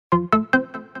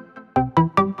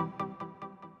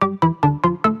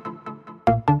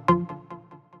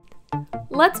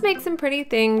Let's make some pretty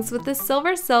things with the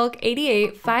Silver Silk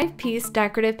 88 5-piece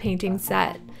decorative painting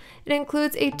set. It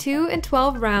includes a 2 and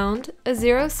 12 round, a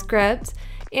 0 script,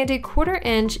 and a 1/4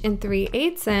 inch and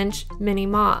 3/8 inch mini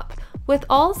mop. With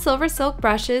all Silver Silk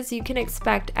brushes, you can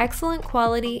expect excellent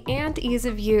quality and ease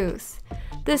of use.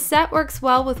 This set works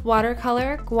well with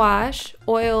watercolor, gouache,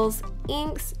 oils,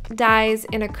 inks, dyes,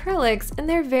 and acrylics in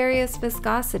their various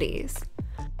viscosities.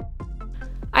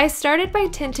 I started by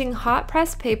tinting hot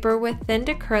pressed paper with thinned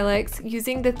acrylics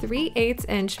using the 3/8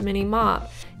 inch mini mop,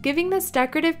 giving this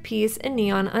decorative piece a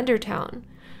neon undertone.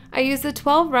 I used the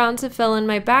 12 round to fill in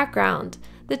my background.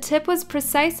 The tip was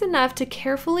precise enough to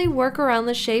carefully work around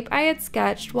the shape I had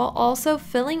sketched while also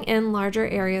filling in larger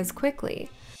areas quickly.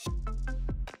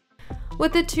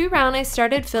 With the 2 round, I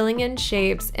started filling in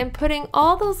shapes and putting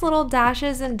all those little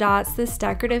dashes and dots this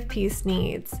decorative piece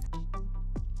needs.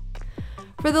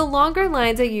 For the longer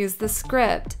lines, I used the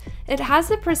script. It has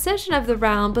the precision of the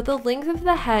round, but the length of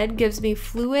the head gives me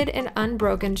fluid and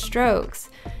unbroken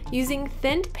strokes. Using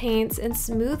thinned paints and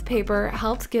smooth paper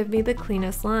helped give me the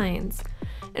cleanest lines.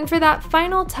 And for that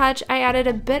final touch, I added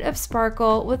a bit of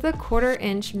sparkle with a 1/4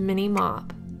 inch mini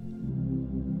mop.